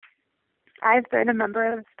I've been a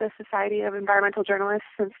member of the Society of Environmental Journalists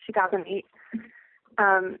since 2008,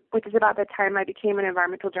 which is about the time I became an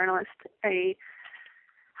environmental journalist. I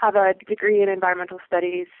have a degree in environmental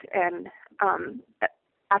studies, and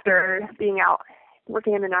after being out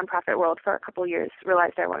working in the nonprofit world for a couple years,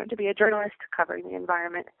 realized I wanted to be a journalist covering the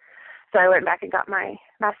environment. So I went back and got my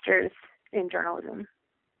master's in journalism,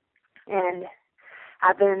 and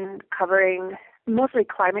I've been covering mostly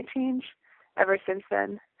climate change ever since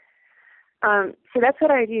then. So that's what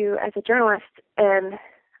I do as a journalist, and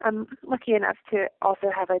I'm lucky enough to also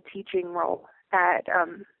have a teaching role at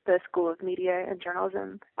the School of Media and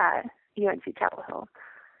Journalism at UNC Capitol Hill.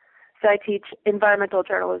 So I teach environmental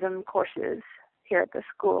journalism courses here at the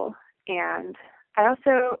school, and I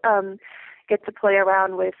also get to play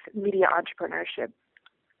around with media entrepreneurship,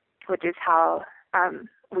 which is how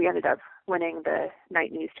we ended up winning the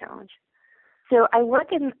Night News Challenge. So I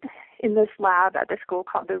work in this lab at the school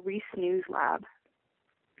called the Reese News Lab,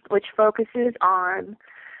 which focuses on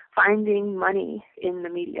finding money in the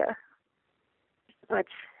media, which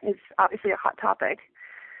is obviously a hot topic.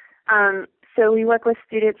 So we work with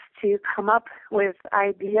students to come up with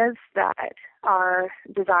ideas that are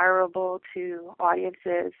desirable to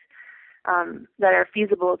audiences, that are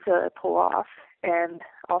feasible to pull off, and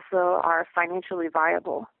also are financially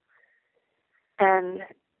viable. And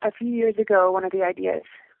a few years ago, one of the ideas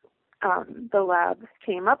the lab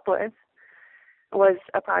came up with was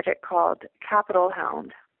a project called Capitol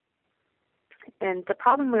Hound. And the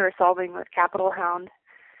problem we were solving with Capitol Hound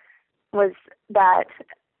was that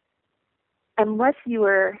unless you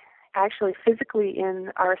were actually physically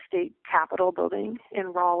in our state capitol building in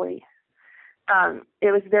Raleigh,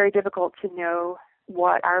 it was very difficult to know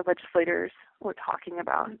what our legislators were talking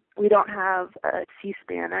about. We don't have a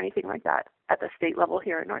C-SPAN or anything like that at the state level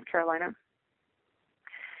here in North Carolina.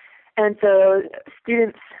 And so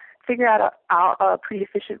students figure out a pretty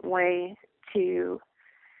efficient way to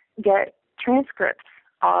get transcripts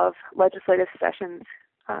of legislative sessions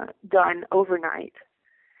done overnight.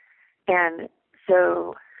 And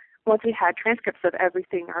so once we had transcripts of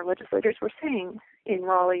everything our legislators were saying in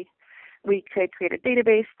Raleigh, we could create a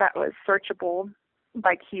database that was searchable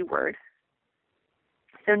by keyword.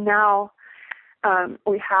 So now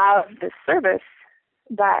we have this service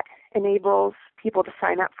that enables people to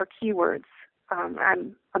sign up for keywords.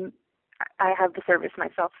 I have the service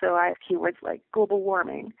myself, so I have keywords like global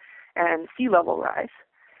warming and sea level rise.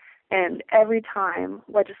 And every time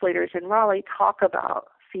legislators in Raleigh talk about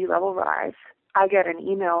sea level rise, I get an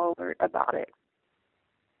email alert about it.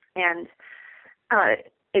 And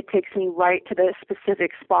it takes me right to the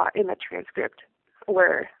specific spot in the transcript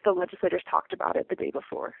where the legislators talked about it the day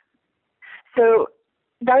before. So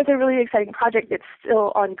that was a really exciting project. It's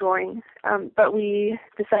still ongoing, but we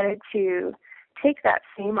decided to take that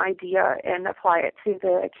same idea and apply it to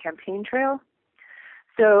the campaign trail.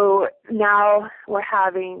 So now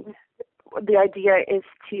the idea is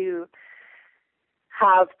to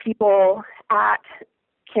have people at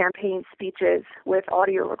campaign speeches with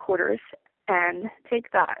audio recorders and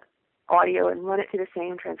take that audio and run it through the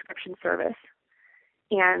same transcription service.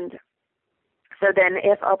 And so then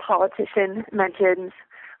if a politician mentions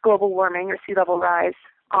global warming or sea level rise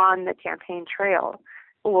on the campaign trail,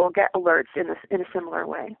 we'll get alerts in a similar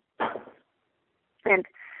way. And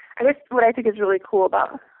I guess what I think is really cool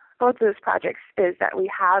about both of those projects is that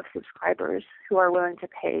we have subscribers who are willing to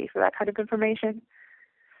pay for that kind of information.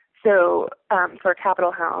 So for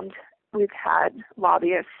Capitol Hound, we've had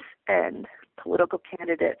lobbyists and political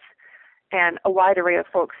candidates and a wide array of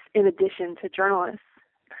folks in addition to journalists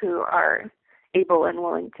who are able and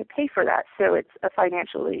willing to pay for that. So it's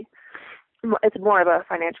more of a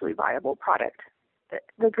financially viable product.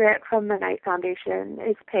 The grant from the Knight Foundation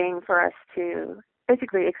is paying for us to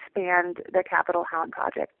basically expand the Capitol Hound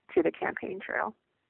project to the campaign trail.